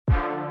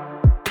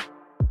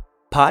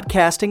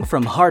Podcasting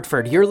from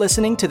Hartford, you're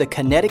listening to the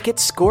Connecticut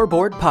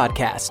Scoreboard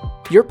Podcast,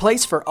 your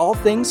place for all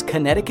things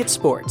Connecticut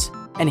sports.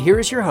 And here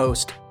is your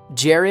host,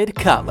 Jared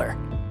Kotler.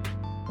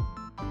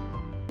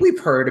 We've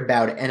heard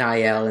about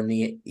NIL and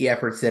the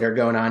efforts that are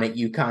going on at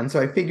UConn, so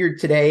I figured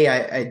today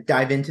I'd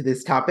dive into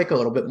this topic a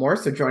little bit more.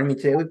 So joining me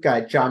today, we've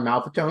got John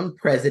Malfetonne,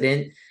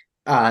 president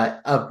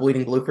of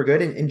Bleeding Blue for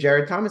Good, and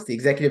Jared Thomas, the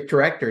executive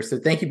director. So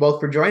thank you both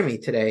for joining me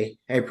today.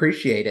 I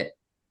appreciate it.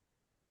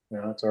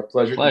 Yeah, it's our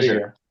pleasure. To be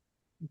here.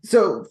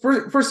 So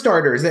for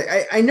starters,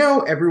 I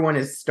know everyone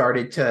has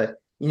started to,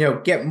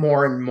 get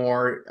more and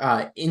more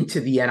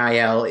into the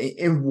NIL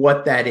and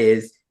what that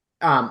is.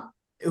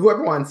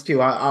 Whoever wants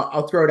to,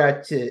 I'll throw it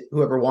out to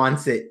whoever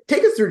wants it.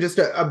 Take us through just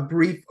a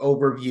brief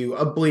overview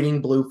of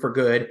Bleeding Blue for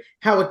Good,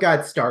 how it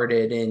got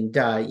started, and,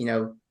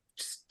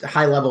 just a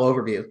high-level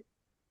overview.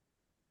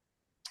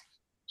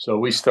 So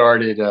we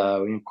started,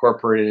 we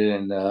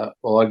incorporated in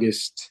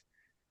August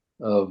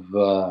of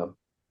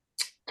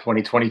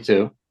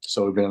 2022.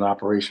 So we've been in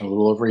operation a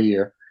little over a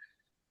year.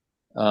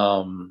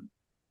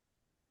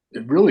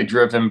 Really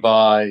driven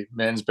by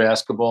men's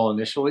basketball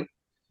initially.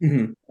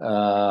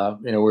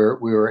 Mm-hmm.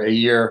 We were a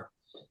year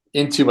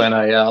into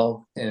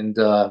NIL, and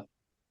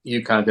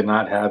UConn did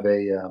not have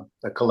a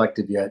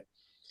collective yet.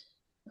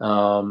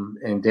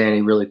 And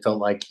Danny really felt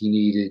like he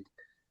needed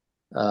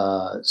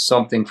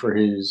something for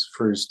his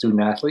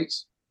student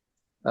athletes.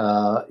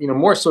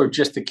 More so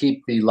just to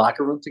keep the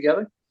locker room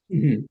together.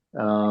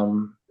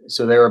 Mm-hmm.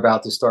 So they were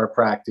about to start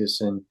practice,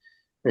 and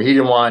he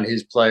didn't want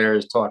his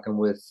players talking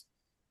with,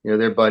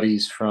 their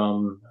buddies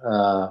from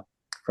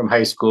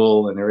high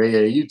school and their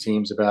AAU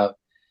teams about,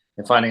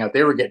 and finding out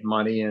they were getting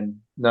money and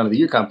none of the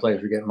UConn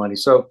players were getting money.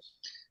 So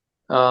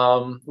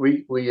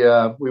we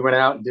went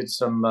out and did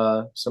some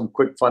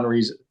quick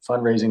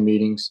fundraising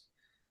meetings.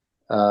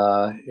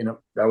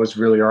 That was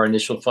really our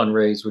initial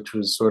fundraise, which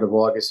was sort of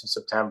August and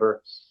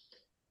September.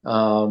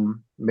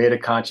 Made a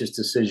conscious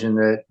decision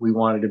that we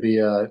wanted to be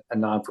a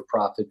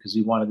non-for-profit because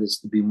we wanted this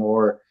to be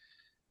more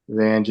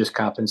than just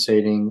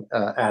compensating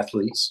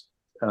athletes.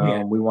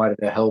 We wanted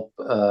to help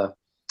the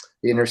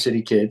inner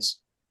city kids.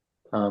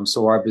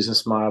 So our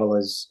business model,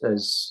 as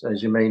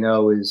you may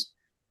know, is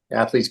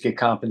athletes get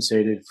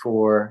compensated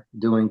for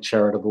doing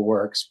charitable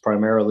works,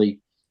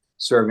 primarily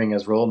serving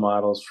as role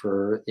models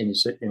for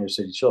inner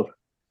city children.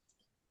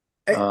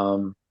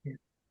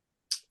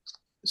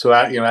 So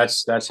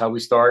that's how we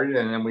started,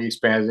 and then we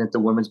expanded into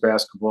women's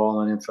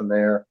basketball, and then from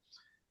there,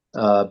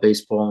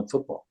 baseball and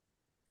football,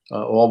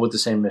 all with the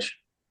same mission.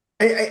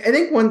 I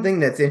think one thing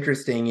that's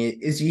interesting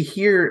is you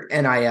hear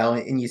NIL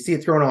and you see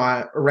it thrown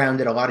around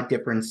at a lot of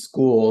different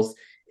schools.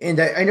 And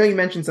I know you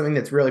mentioned something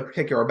that's really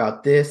particular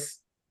about this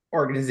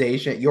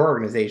organization, your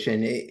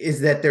organization,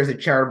 is that there's a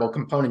charitable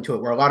component to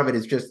it where a lot of it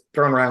is just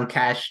throwing around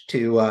cash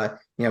to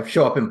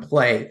show up and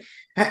play.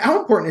 How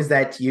important is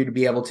that to you to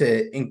be able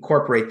to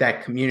incorporate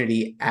that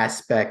community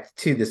aspect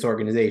to this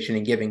organization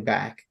and giving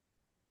back?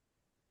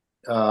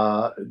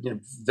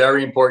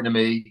 Very important to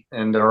me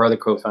and our other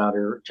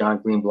co-founder, John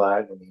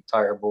Greenblatt, and the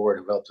entire board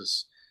who helped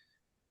us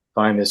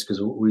find this,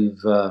 because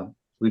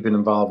we've been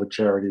involved with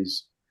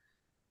charities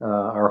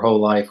our whole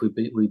life.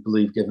 We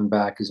believe giving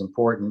back is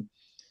important,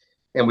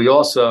 and we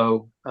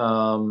also,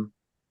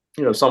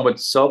 somewhat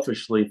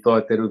selfishly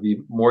thought that it would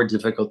be more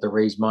difficult to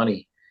raise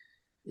money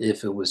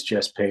if it was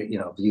just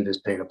viewed as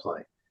pay to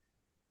play.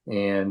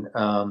 And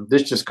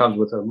this just comes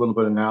with a little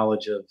bit of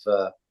knowledge of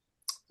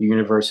the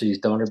university's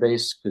donor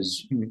base,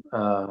 because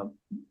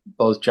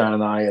both John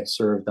and I had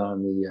served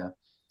on the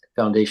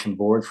foundation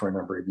board for a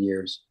number of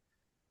years.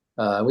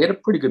 We had a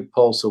pretty good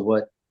pulse of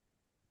what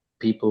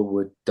people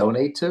would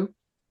donate to.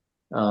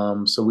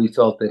 So we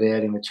felt that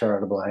adding the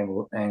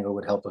charitable angle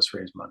would help us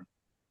raise money.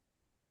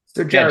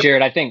 So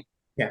Jared, I think,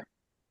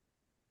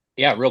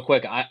 yeah, real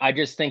quick. I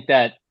just think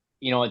that,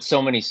 at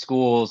so many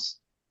schools,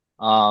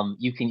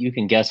 you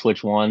can guess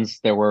which ones.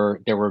 There were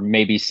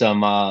maybe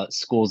some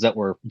schools that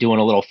were doing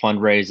a little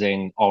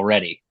fundraising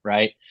already,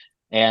 right?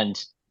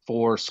 And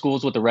for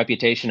schools with the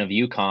reputation of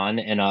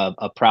UConn and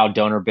a proud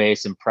donor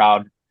base and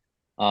proud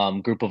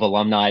group of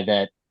alumni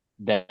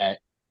that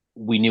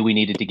we knew we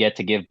needed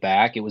to give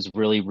back, it was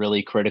really,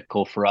 really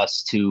critical for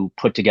us to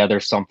put together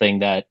something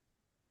that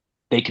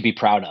they could be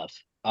proud of.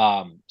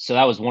 So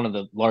that was one of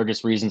the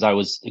largest reasons I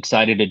was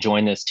excited to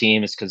join this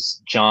team, is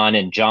because John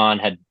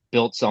had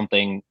built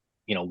something,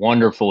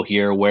 wonderful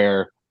here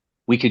where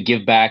we could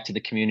give back to the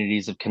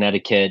communities of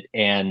Connecticut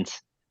and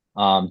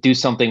do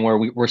something where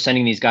we're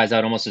sending these guys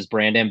out almost as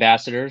brand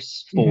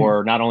ambassadors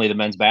for not only the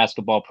men's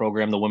basketball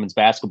program, the women's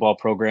basketball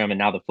program, and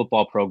now the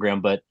football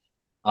program, but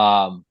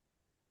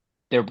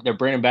they're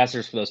brand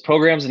ambassadors for those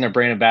programs, and they're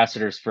brand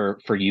ambassadors for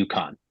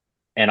UConn.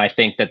 And I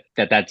think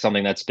that's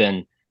something that's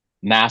been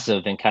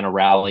massive in kind of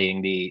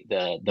rallying the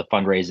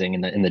fundraising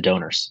and the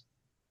donors.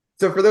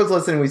 So for those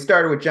listening, we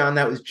started with John.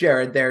 That was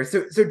Jared there.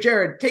 So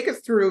Jared, take us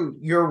through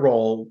your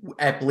role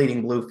at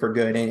Bleeding Blue for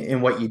Good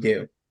and what you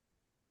do.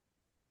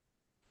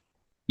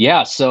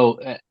 Yeah. So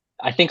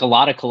I think a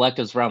lot of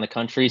collectives around the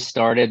country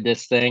started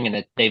this thing,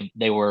 and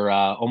they were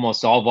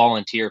almost all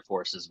volunteer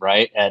forces,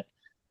 right? At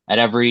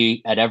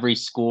every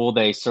school,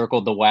 they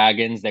circled the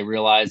wagons. They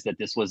realized that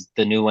this was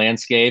the new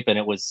landscape, and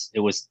it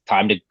was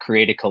time to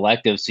create a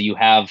collective. So you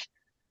have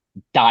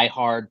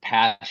diehard,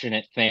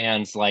 passionate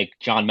fans like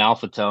John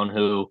Malfetonne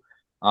who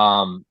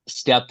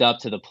stepped up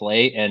to the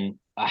plate, and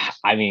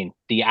I mean,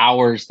 the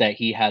hours that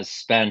he has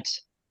spent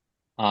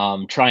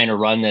trying to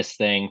run this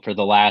thing for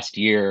the last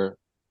year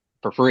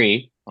for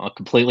free on a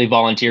completely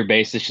volunteer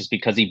basis, just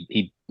because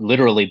he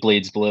literally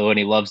bleeds blue and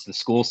he loves the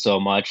school so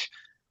much.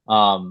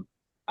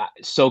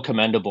 So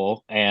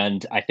commendable,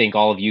 and I think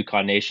all of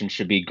UConn Nation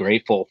should be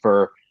grateful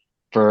for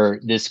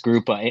this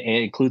group. It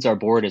includes our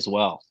board as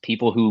well.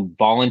 People who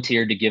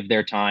volunteered to give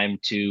their time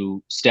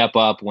to step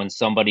up when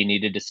somebody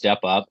needed to step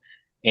up,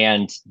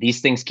 and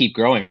these things keep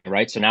growing,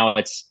 right? So now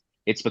it's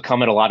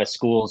become at a lot of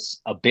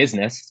schools a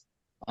business,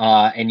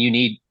 and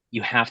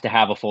you have to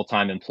have a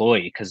full-time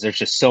employee because there's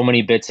just so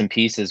many bits and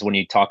pieces when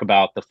you talk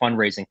about the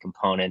fundraising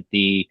component,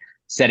 the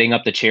setting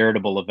up the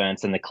charitable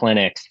events and the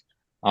clinics,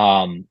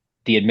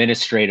 the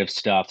administrative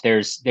stuff.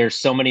 There's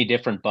so many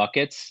different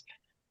buckets,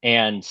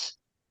 and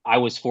I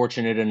was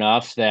fortunate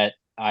enough that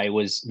I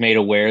was made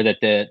aware that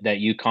that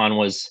UConn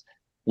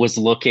was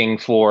looking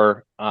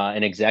for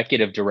an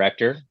executive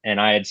director, and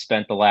I had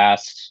spent the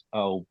last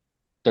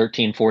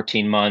 13,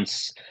 14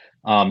 months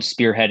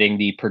spearheading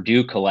the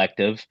Purdue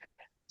collective.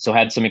 So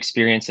had some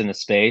experience in the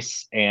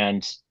space,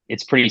 and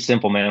it's pretty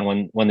simple,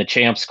 man. When the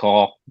champs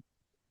call,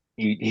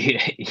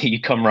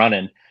 you come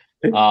running.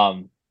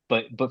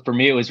 But for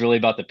me, it was really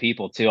about the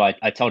people too.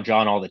 I tell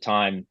John all the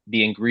time,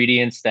 the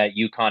ingredients that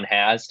UConn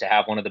has to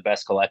have one of the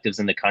best collectives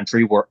in the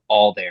country were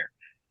all there.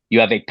 You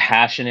have a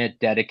passionate,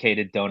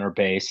 dedicated donor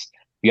base.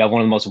 You have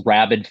one of the most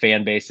rabid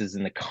fan bases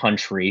in the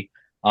country.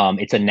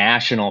 It's a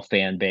national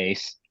fan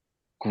base,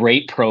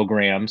 great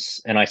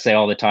programs. And I say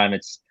all the time,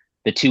 it's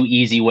the two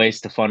easy ways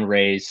to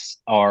fundraise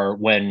are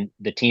when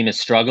the team is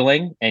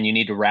struggling and you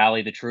need to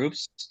rally the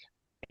troops,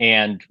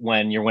 and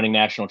when you're winning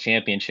national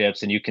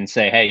championships and you can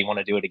say, hey, you want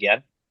to do it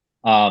again?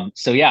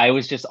 So yeah, it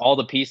was just all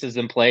the pieces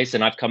in place,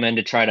 and I've come in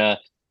to try to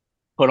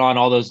put on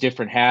all those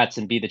different hats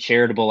and be the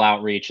charitable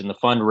outreach and the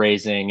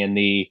fundraising and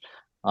the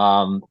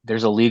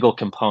there's a legal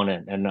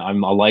component, and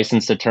I'm a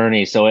licensed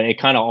attorney, so it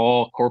kind of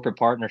all corporate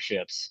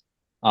partnerships.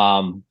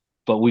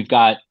 But we've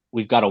got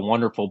a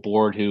wonderful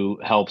board who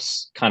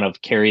helps kind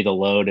of carry the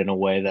load in a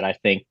way that I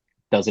think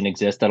doesn't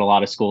exist at a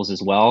lot of schools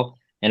as well,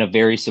 and a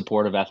very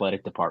supportive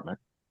athletic department.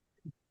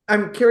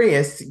 I'm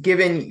curious,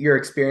 given your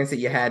experience that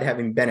you had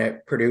having been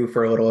at Purdue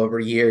for a little over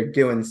a year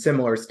doing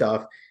similar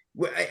stuff,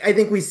 I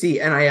think we see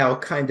NIL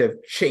kind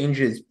of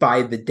changes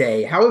by the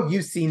day. How have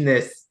you seen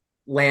this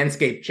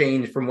landscape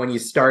change from when you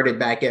started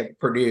back at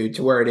Purdue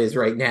to where it is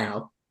right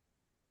now?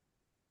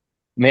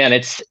 Man,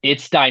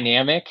 it's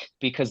dynamic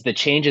because the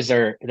changes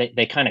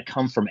they kind of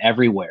come from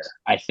everywhere.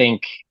 I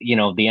think, the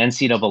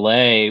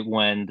NCAA,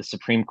 when the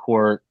Supreme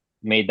Court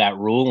made that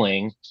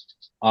ruling,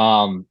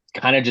 kind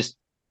of just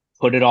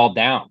put it all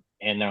down,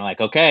 and they're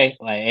like, okay,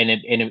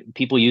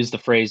 people use the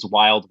phrase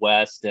Wild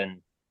West and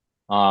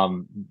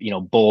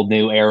bold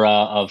new era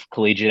of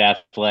collegiate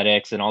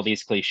athletics and all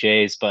these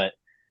cliches, but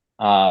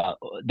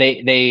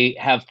they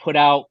have put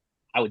out,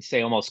 I would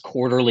say, almost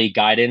quarterly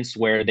guidance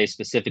where they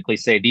specifically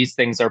say these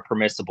things are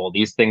permissible,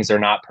 these things are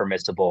not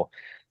permissible.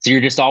 So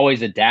you're just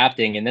always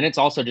adapting, and then it's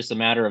also just a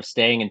matter of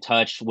staying in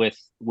touch with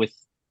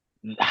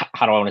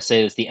how do I want to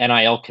say this, the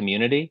NIL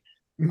community.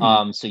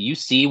 Mm-hmm. So you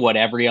see what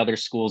every other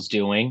school's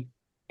doing,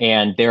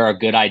 and there are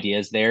good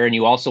ideas there. And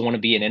you also want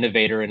to be an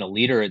innovator and a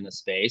leader in the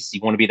space. You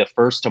want to be the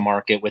first to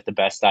market with the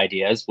best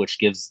ideas, which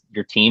gives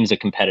your teams a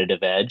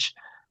competitive edge.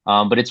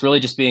 But it's really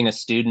just being a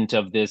student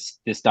of this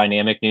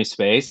dynamic new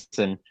space,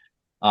 and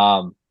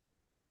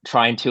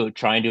trying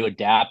to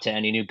adapt to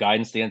any new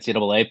guidance the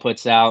NCAA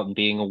puts out, and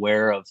being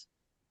aware of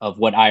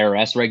what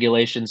IRS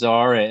regulations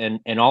are,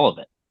 and all of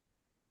it.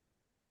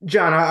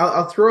 John,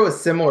 I'll throw a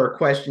similar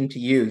question to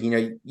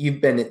you.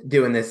 You've been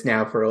doing this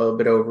now for a little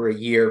bit over a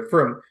year.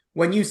 From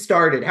when you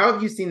started, how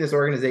have you seen this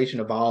organization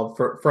evolve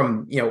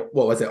from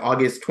what was it,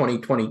 August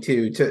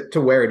 2022 to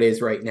where it is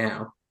right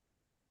now?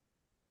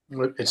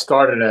 It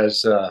started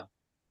as,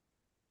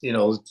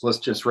 let's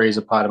just raise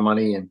a pot of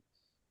money and,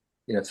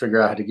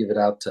 figure out how to give it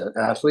out to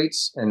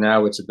athletes. And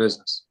now it's a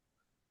business.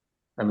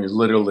 I mean,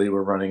 literally,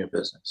 we're running a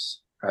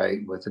business, right?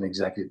 With an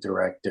executive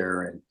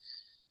director, and,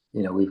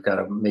 we've got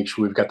to make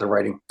sure we've got the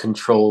right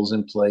controls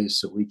in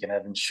place so we can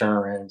have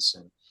insurance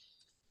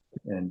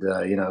and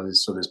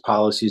so there's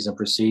policies and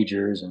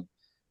procedures.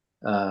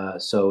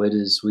 And so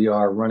we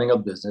are running a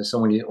business.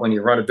 And when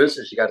you run a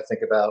business, you got to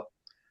think about,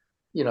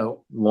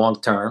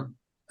 long-term,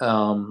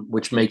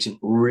 which makes it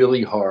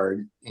really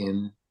hard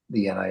in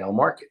the NIL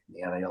market,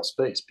 the NIL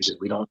space, because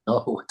we don't know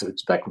what to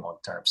expect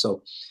long-term.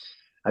 So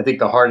I think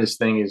the hardest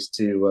thing is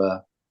to,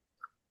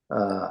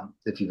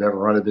 if you've ever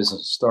run a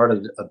business,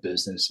 started a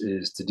business,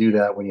 is to do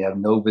that when you have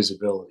no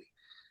visibility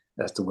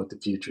as to what the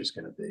future is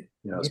going to be,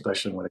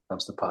 especially when it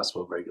comes to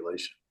possible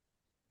regulation.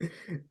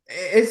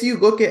 As you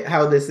look at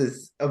how this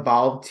has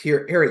evolved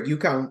here at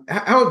UConn,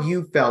 how have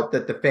you felt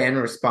that the fan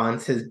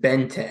response has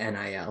been to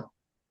NIL?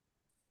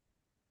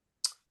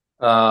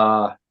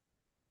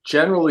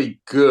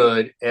 Generally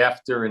good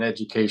after an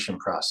education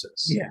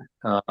process. Yeah.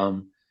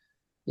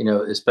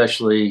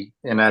 Especially,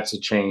 and that's a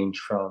change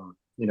from,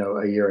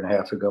 a year and a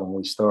half ago when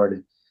we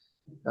started,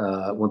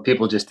 when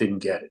people just didn't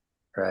get it,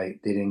 right?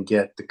 They didn't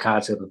get the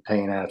concept of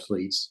paying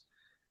athletes.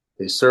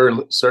 They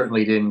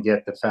certainly didn't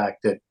get the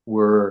fact that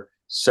we're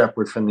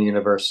separate from the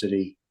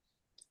university.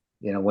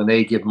 When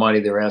they give money,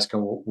 they're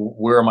asking, well,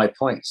 where are my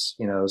points,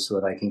 so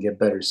that I can get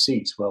better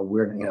seats. Well,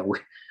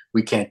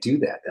 we can't do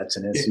that. That's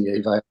an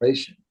NCAA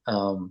violation.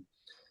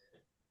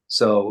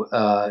 So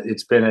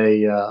it's been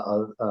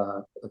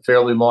a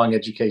fairly long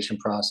education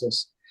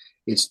process.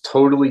 It's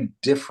totally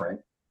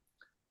different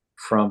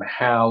from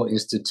how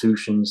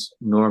institutions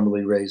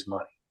normally raise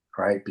money,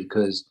 right?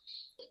 Because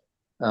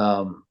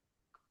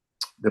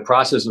the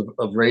process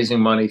of raising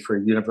money for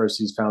a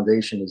university's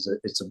foundation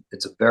it's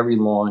a very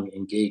long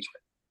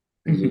engagement.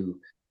 Mm-hmm.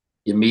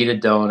 You meet a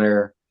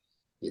donor,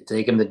 you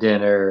take them to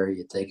dinner,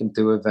 you take them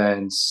to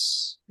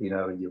events,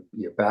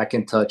 you're back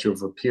in touch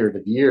over a period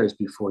of years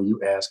before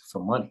you ask for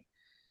money.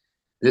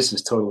 This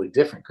is totally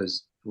different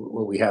because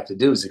what we have to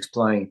do is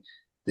explain,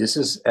 this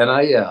is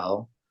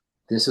NIL,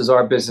 this is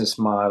our business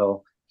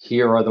model,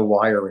 here are the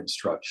wire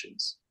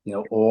instructions,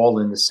 all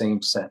in the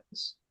same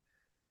sentence.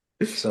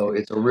 So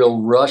it's a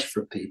real rush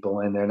for people,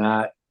 and they're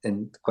not,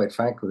 and quite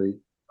frankly,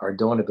 our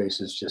donor base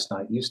is just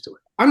not used to it.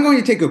 I'm going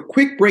to take a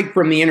quick break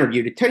from the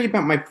interview to tell you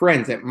about my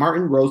friends at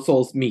Martin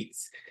Rosol's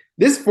Meats.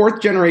 This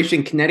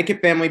fourth-generation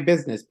Connecticut family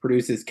business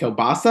produces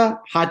kielbasa,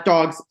 hot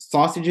dogs,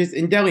 sausages,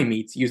 and deli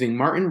meats using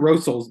Martin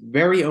Rosol's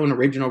very own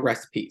original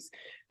recipes.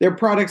 Their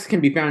products can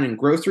be found in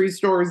grocery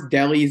stores,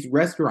 delis,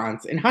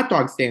 restaurants, and hot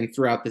dog stands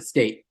throughout the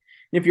state.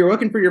 And if you're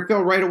looking for your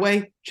fill right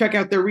away, check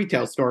out their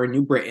retail store in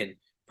New Britain.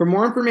 For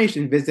more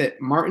information, visit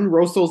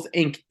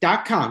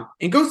martinrosolsinc.com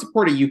and go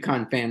support a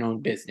UConn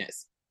fan-owned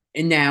business.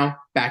 And now,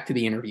 back to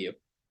the interview.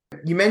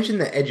 You mentioned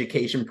the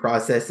education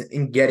process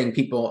and getting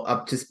people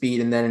up to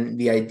speed, and then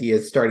the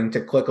ideas starting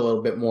to click a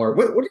little bit more.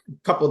 What are a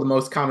couple of the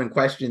most common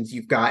questions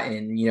you've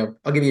gotten?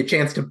 I'll give you a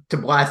chance to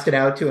blast it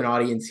out to an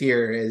audience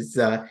here, as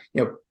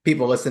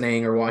people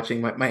listening or watching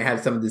might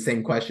have some of the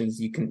same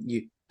questions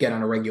you get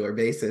on a regular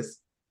basis.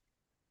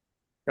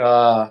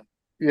 There's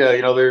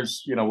what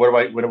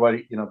do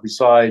I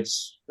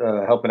besides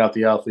helping out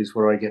the athletes,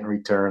 what do I get in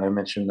return? I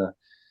mentioned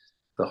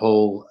the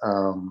whole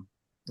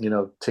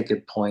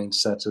ticket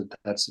points. That's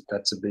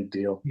a big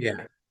deal.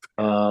 Yeah.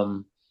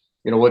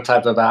 What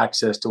type of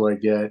access do I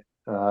get?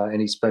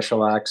 Any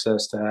special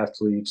access to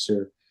athletes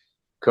or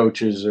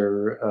coaches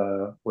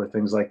or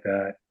things like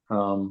that?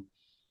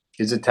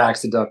 Is it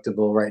tax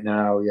deductible right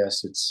now?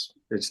 Yes, it's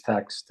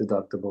tax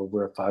deductible.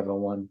 We're a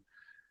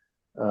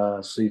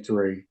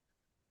 501c3.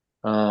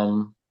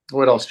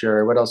 What else,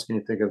 Jerry? What else can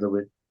you think of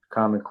the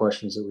common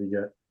questions that we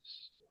get?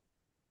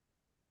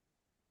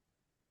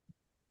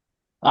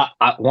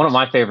 One of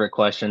my favorite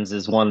questions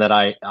is one that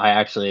I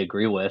actually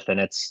agree with, and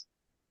it's,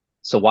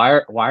 so why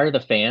are the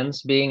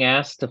fans being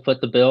asked to foot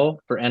the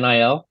bill for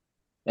NIL?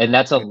 And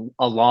that's a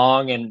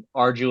long and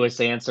arduous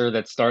answer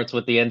that starts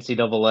with the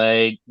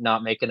NCAA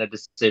not making a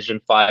decision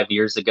 5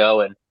 years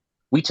ago. And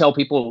we tell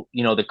people,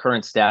 the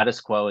current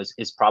status quo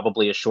is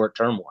probably a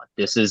short-term one.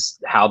 This is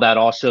how that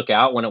all shook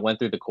out when it went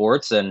through the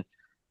courts. And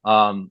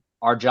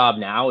our job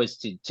now is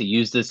to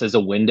use this as a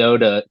window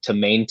to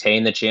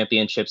maintain the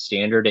championship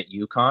standard at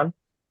UConn.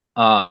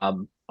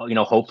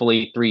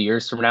 Hopefully 3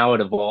 years from now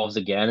it evolves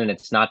again, and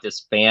it's not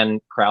this fan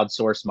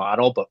crowdsourced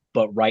model,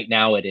 but right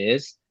now it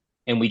is.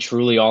 And we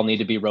truly all need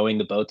to be rowing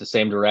the boat the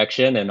same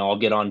direction and all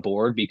get on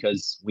board,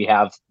 because we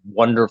have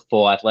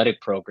wonderful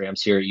athletic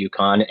programs here at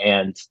UConn.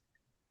 And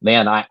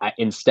man, I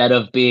instead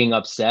of being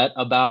upset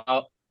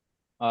about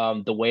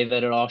the way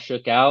that it all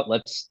shook out,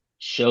 let's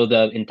show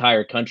the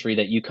entire country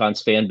that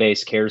UConn's fan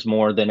base cares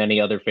more than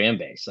any other fan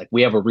base. Like,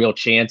 we have a real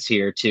chance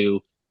here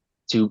to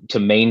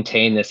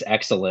maintain this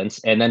excellence,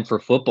 and then for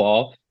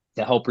football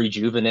to help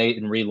rejuvenate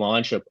and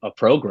relaunch a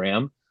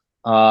program,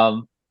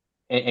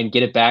 and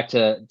get it back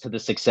to the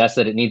success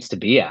that it needs to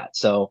be at.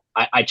 So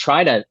I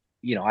try to,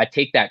 I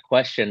take that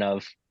question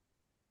of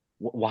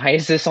why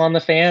is this on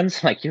the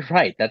fans? Like, you're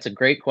right. That's a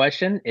great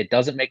question. It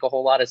doesn't make a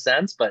whole lot of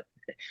sense, but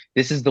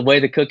this is the way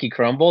the cookie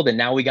crumbled, and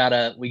now we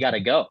gotta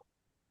go.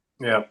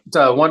 Yeah.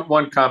 So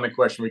one common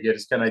question we get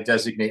is, can I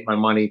designate my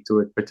money to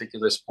a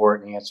particular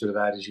sport? And the answer to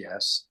that is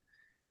yes.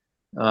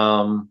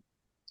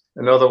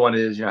 Another one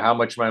is, how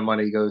much of my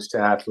money goes to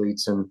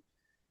athletes, and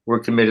we're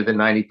committed that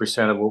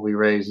 90% of what we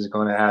raise is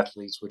going to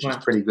athletes, which is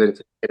pretty good if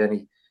you get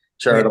any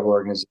charitable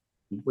organization.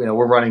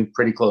 We're running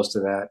pretty close to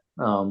that.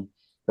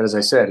 But as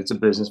I said, it's a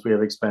business. We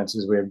have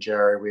expenses. We have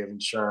Jerry. We have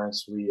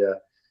insurance. We're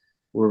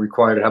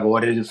required to have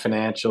audited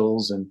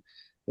financials and,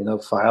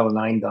 file a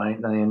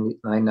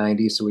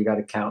 990. So we got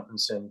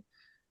accountants and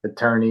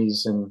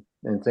attorneys and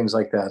things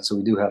like that. So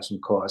we do have some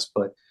costs,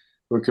 but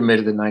we're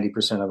committed that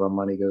 90% of our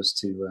money goes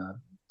to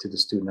the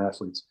student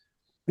athletes.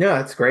 No,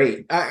 that's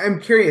great.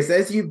 I'm curious,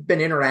 as you've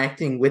been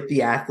interacting with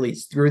the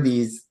athletes through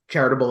these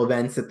charitable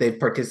events that they've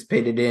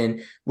participated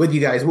in with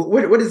you guys,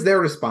 what has their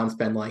response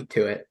been like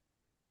to it?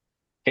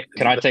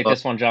 Can I take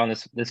this one, John?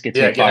 This gets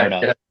me fired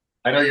up.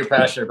 I know you're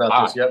passionate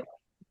about this. Yep.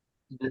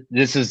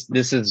 This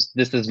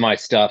is my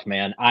stuff,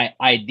 man.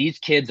 These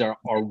kids are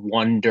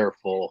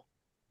wonderful,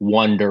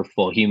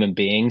 wonderful human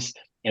beings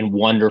and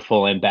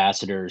wonderful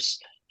ambassadors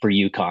for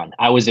UConn.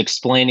 I was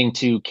explaining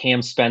to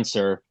Cam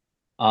Spencer,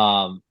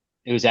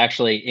 it was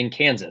actually in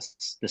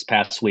Kansas this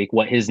past week,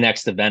 what his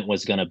next event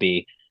was going to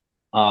be.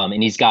 And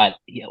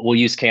we'll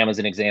use Cam as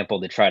an example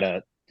to try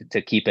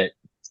to keep it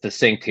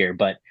succinct here.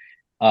 But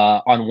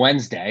on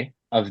Wednesday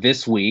of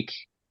this week,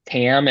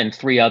 Cam and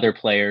 3 other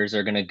players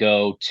are going to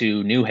go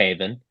to New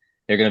Haven.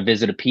 They're going to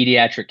visit a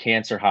pediatric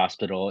cancer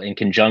hospital in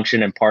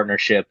conjunction and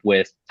partnership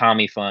with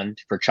Tommy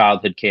Fund for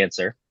childhood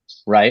cancer,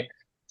 right?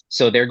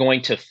 So they're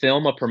going to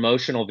film a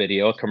promotional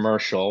video, a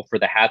commercial for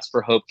the Hats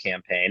for Hope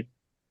campaign.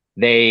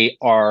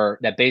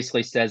 That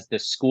basically says the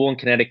school in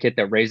Connecticut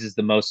that raises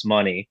the most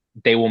money,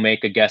 they will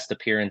make a guest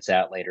appearance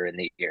at later in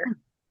the year.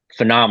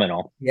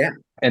 Phenomenal. Yeah.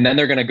 And then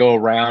they're going to go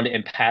around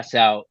and pass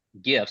out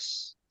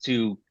gifts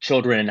to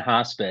children in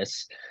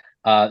hospice.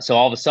 So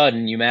all of a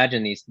sudden, you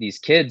imagine these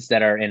kids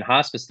that are in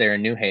hospice there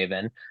in New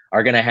Haven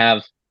are going to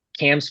have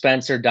Cam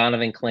Spencer,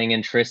 Donovan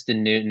Clingan,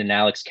 Tristan Newton, and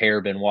Alex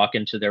Carabin walk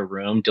into their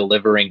room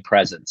delivering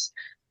presents.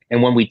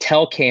 And when we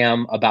tell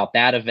Cam about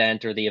that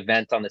event or the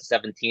event on the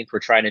 17th we're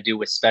trying to do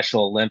with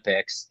Special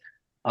Olympics,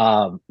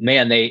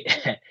 man,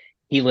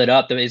 he lit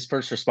up. His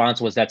first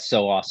response was, "That's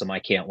so awesome. I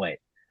can't wait."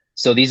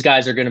 So these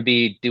guys are going to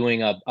be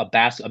doing a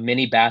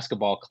mini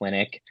basketball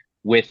clinic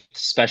with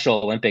Special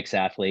Olympics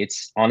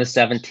athletes on the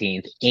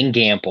 17th in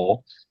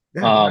Gamble.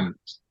 I'll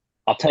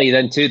tell you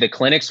then too, the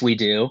clinics we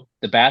do,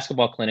 the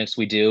basketball clinics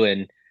we do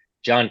in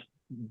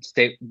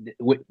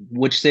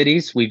which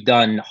cities? We've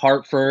done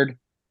Hartford,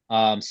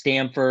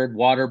 Stamford,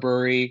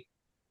 Waterbury.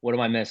 What am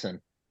I missing?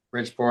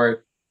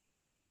 Bridgeport.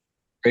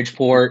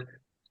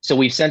 So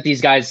we've sent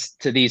these guys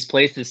to these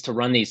places to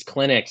run these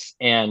clinics,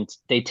 and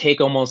they take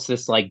almost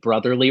this like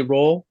brotherly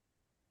role.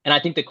 And I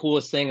think the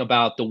coolest thing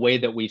about the way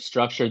that we've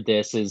structured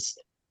this is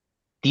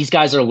these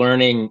guys are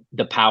learning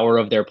the power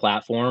of their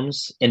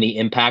platforms and the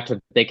impact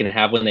that they can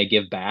have when they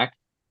give back.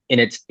 And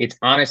it's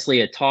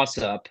honestly a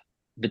toss-up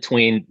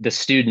between the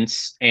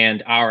students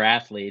and our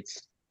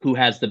athletes who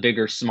has the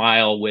bigger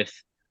smile with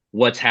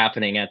what's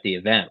happening at the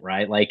event,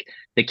 right? Like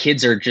the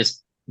kids are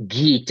just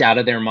geeked out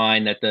of their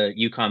mind that the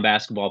UConn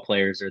basketball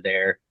players are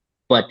there,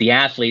 but the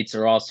athletes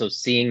are also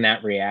seeing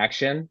that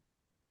reaction.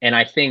 And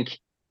I think,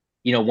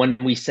 when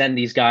we send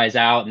these guys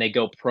out and they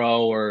go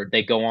pro or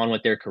they go on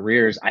with their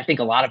careers, I think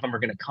a lot of them are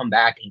going to come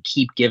back and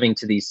keep giving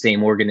to these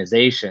same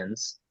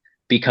organizations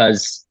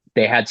because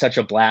they had such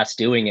a blast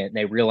doing it and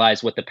they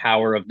realize what the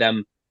power of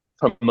them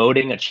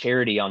promoting a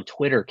charity on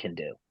Twitter can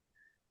do.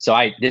 So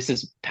this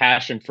is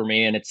passion for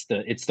me, and it's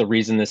the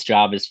reason this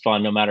job is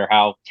fun, no matter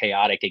how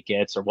chaotic it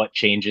gets or what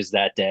changes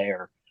that day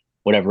or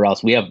whatever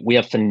else. We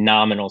have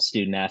phenomenal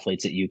student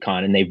athletes at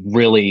UConn, and they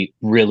really,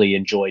 really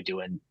enjoy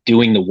doing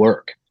the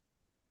work.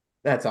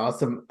 That's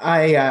awesome.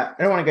 I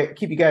don't want to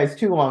keep you guys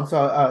too long, so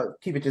I'll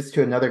keep it just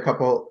to another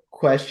couple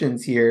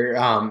questions here.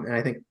 And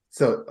I think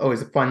so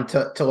always fun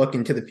to look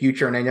into the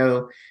future. And I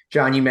know,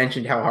 John, you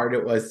mentioned how hard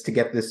it was to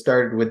get this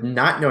started with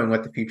not knowing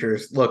what the future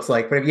looks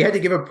like. But if you had to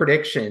give a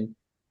prediction,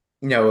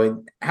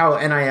 how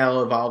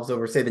NIL evolves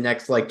over, say, the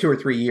next 2 or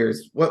 3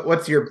 years,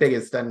 what's your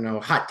biggest,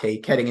 hot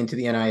take heading into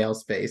the NIL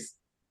space?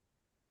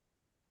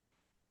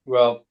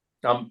 Well,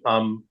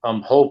 I'm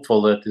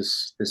hopeful that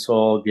this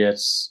all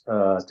gets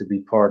to be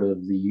part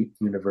of the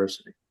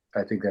university.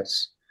 I think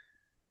that's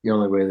the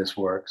only way this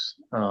works.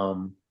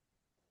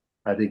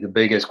 I think the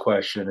biggest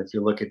question, if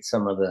you look at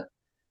some of the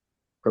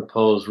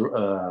proposed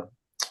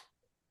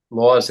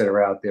laws that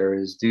are out there,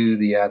 is do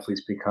the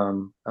athletes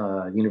become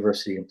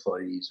university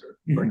employees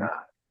or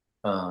not?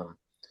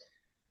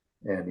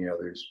 And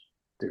there's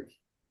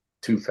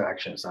 2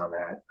 factions on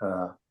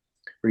that.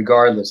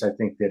 Regardless, I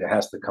think that it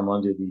has to come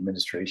under the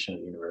administration of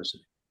the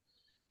university.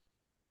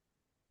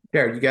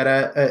 Jared, you got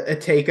a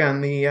take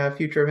on the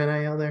future of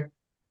NIL there?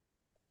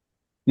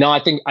 No, I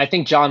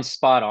think John's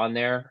spot on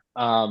there.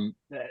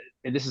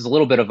 This is a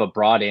little bit of a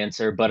broad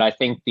answer, but I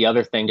think the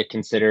other thing to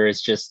consider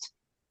is just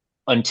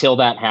until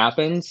that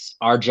happens,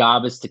 our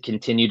job is to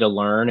continue to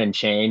learn and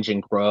change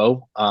and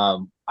grow.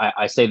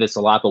 I say this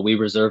a lot, but we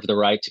reserve the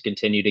right to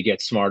continue to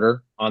get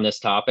smarter on this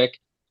topic,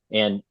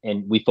 and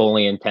we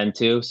fully intend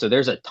to. So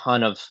there's a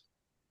ton of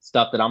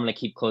stuff that I'm going to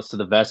keep close to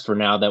the vest for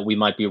now that we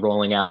might be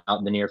rolling out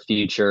in the near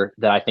future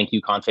that I think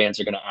UConn fans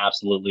are going to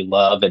absolutely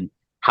love. And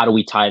how do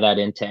we tie that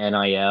into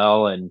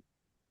NIL? And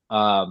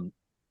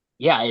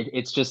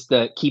it's just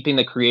keeping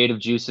the creative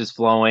juices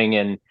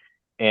flowing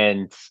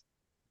and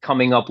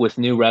coming up with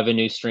new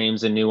revenue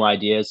streams and new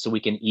ideas so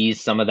we can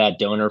ease some of that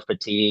donor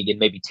fatigue and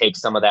maybe take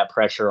some of that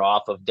pressure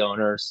off of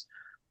donors.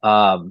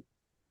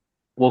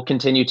 We'll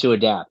continue to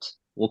adapt.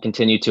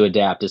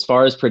 As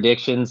far as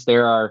predictions,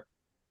 there are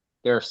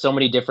so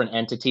many different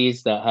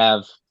entities that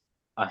have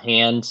a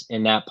hand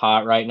in that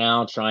pot right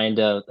now, trying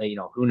to,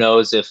 who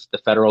knows if the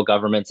federal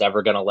government's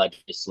ever going to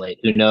legislate?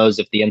 Who knows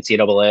if the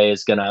NCAA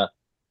is going to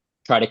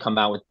try to come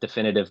out with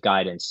definitive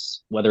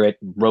guidance, whether it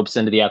ropes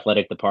into the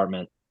athletic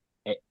department?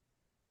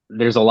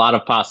 There's a lot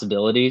of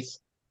possibilities.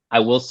 I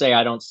will say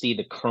I don't see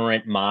the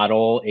current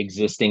model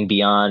existing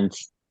beyond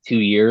 2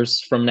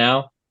 years from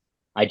now.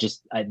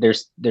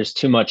 There's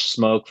too much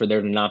smoke for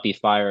there to not be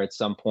fire at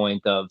some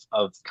point of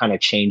kind of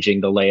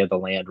changing the lay of the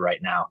land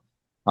right now.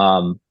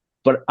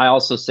 But I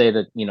also say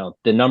that,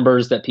 the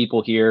numbers that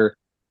people hear,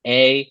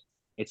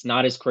 it's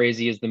not as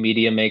crazy as the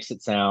media makes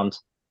it sound.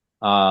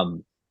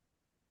 And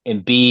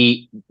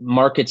B,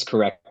 markets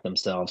correct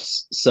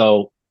themselves.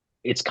 So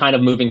it's kind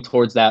of moving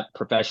towards that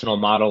professional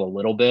model a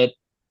little bit,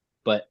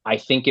 but I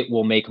think it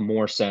will make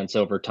more sense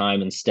over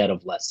time instead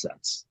of less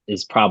sense,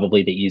 is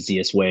probably the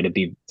easiest way to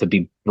be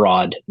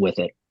broad with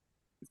it.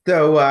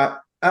 So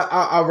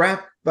I'll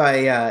wrap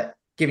by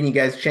giving you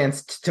guys a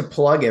chance to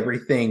plug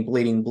everything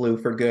Bleeding Blue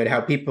for Good,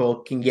 how people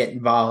can get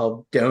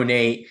involved,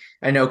 donate.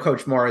 I know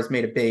Coach Moore has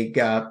made a big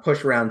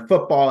push around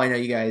football. I know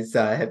you guys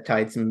have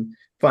tied some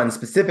funds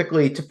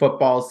specifically to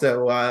football.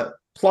 So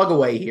plug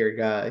away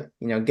here,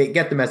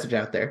 get the message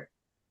out there.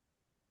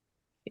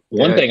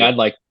 One thing I'd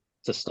like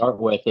to start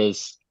with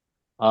is,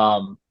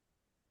 Coach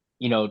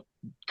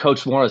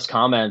Moore's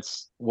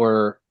comments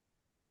were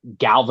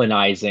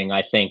galvanizing,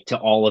 I think, to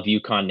all of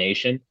UConn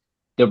Nation.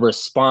 The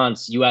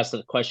response, you asked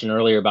a question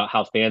earlier about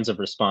how fans have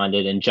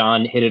responded, and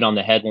John hit it on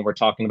the head when we're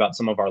talking about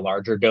some of our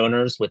larger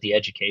donors with the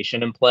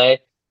education in play.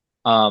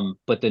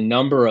 But the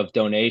number of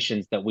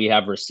donations that we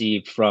have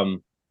received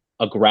from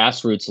a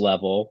grassroots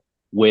level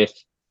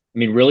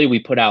really, we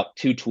put out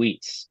 2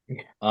 tweets.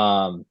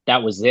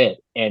 That was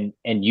it. And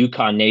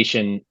UConn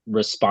Nation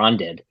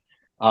responded.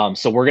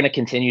 So we're going to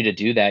continue to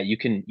do that. You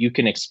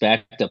can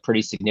expect a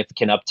pretty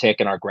significant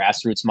uptick in our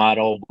grassroots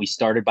model. We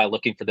started by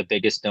looking for the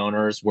biggest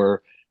donors.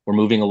 We're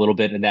moving a little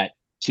bit in that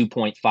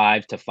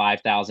 $2.5 to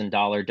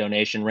 $5,000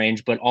 donation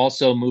range, but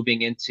also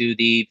moving into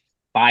the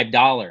 $5,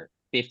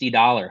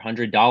 $50,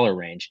 $100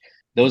 range.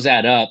 Those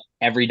add up.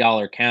 Every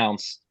dollar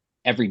counts.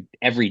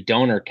 Every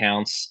donor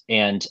counts.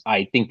 And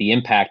I think the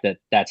impact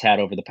that's had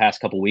over the past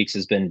couple of weeks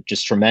has been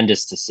just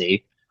tremendous to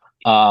see.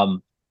 I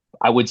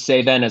would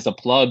say then, as a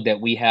plug,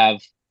 that we are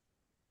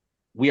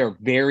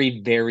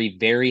very, very,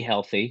 very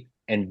healthy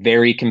and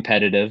very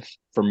competitive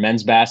for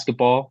men's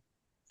basketball,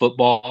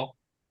 football,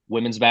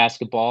 women's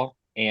basketball.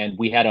 And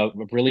we had a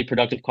really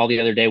productive call the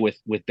other day with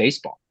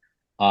baseball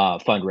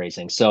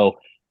fundraising. So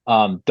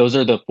those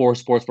are the 4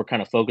 sports we're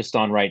kind of focused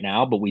on right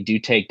now, but we do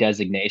take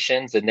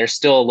designations, and there's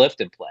still a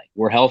lift in play.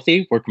 We're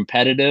healthy, we're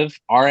competitive.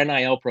 Our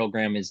NIL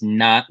program is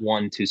not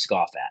one to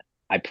scoff at.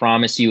 I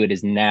promise you, it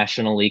is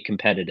nationally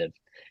competitive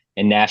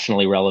and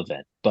nationally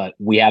relevant. But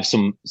we have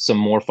some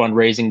more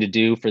fundraising to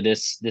do for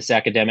this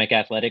academic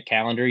athletic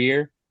calendar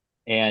year,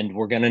 and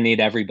we're going to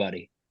need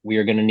everybody. We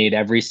are going to need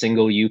every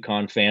single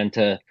UConn fan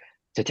to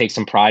take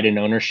some pride and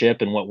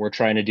ownership in what we're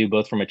trying to do,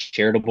 both from a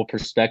charitable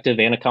perspective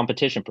and a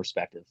competition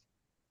perspective.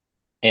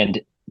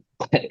 And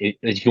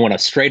if you want a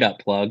straight up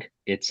plug,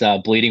 it's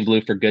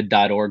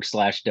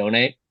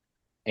bleedingblueforgood.org/donate.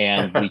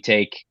 And we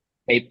take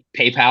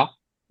PayPal,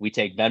 we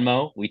take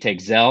Venmo, we take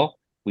Zelle,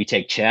 we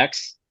take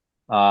checks.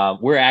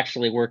 We're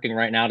actually working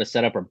right now to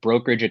set up a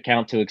brokerage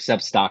account to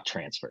accept stock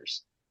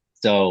transfers.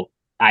 So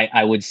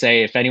I would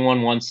say, if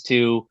anyone wants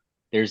to,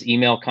 there's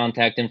email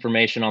contact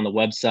information on the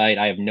website.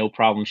 I have no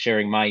problem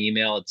sharing my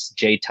email. It's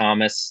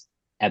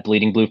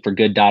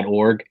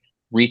jthomas@bleedingblueforgood.org.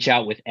 Reach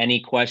out with any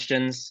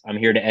questions. I'm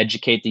here to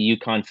educate the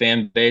UConn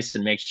fan base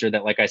and make sure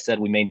that, like I said,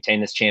 we maintain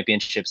this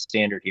championship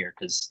standard here,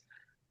 because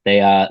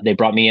they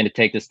brought me in to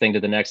take this thing to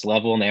the next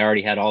level, and they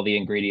already had all the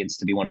ingredients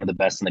to be one of the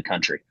best in the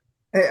country.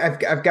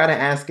 I've got to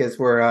ask, as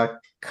we're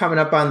coming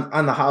up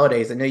on the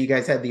holidays, I know you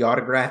guys had the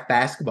autographed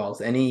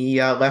basketballs. Any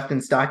left in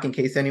stock in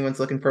case anyone's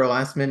looking for a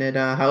last minute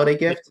holiday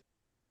gift?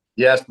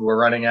 Yes, but we're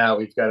running out.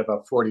 We've got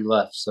about 40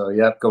 left. So,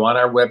 go on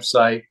our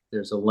website.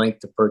 There's a link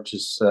to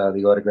purchase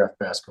the autographed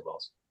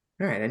basketballs.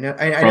 All right, I know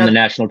from the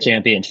national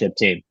championship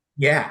team.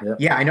 Yeah,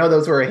 I know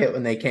those were a hit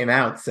when they came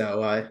out.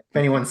 So if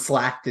anyone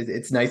slacked,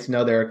 it's nice to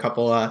know there are a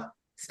couple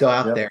still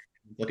out there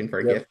looking for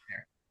a gift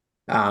there.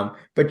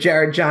 But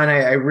Jared, John,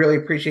 I really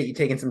appreciate you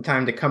taking some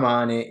time to come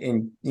on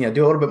and do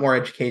a little bit more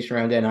education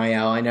around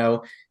NIL. I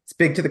know it's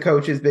big to the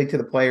coaches, big to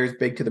the players,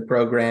 big to the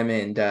program,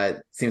 and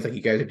it seems like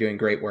you guys are doing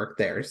great work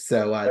there.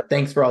 So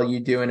thanks for all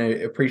you do, and I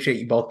appreciate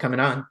you both coming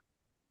on.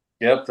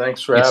 Yep,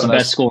 thanks for having us. It's the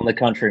best school in the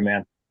country,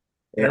 man.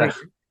 Yeah.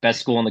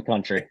 Best school in the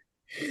country.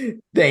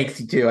 Thanks,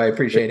 you too. I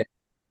appreciate it.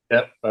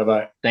 Yep.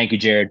 Bye-bye. Thank you,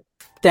 Jared.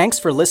 Thanks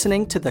for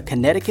listening to the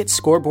Connecticut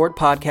Scoreboard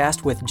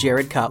Podcast with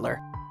Jared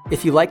Cutler.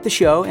 If you like the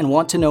show and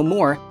want to know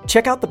more,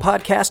 check out the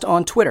podcast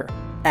on Twitter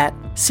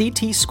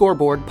 @CT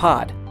Scoreboard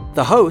Pod,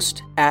 the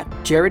host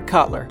 @Jared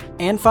Cutler,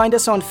 and find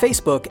us on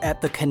Facebook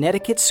at the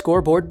Connecticut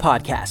Scoreboard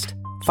Podcast.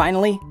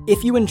 Finally,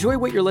 if you enjoy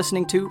what you're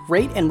listening to,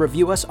 rate and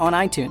review us on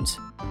iTunes.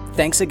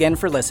 Thanks again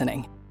for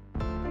listening.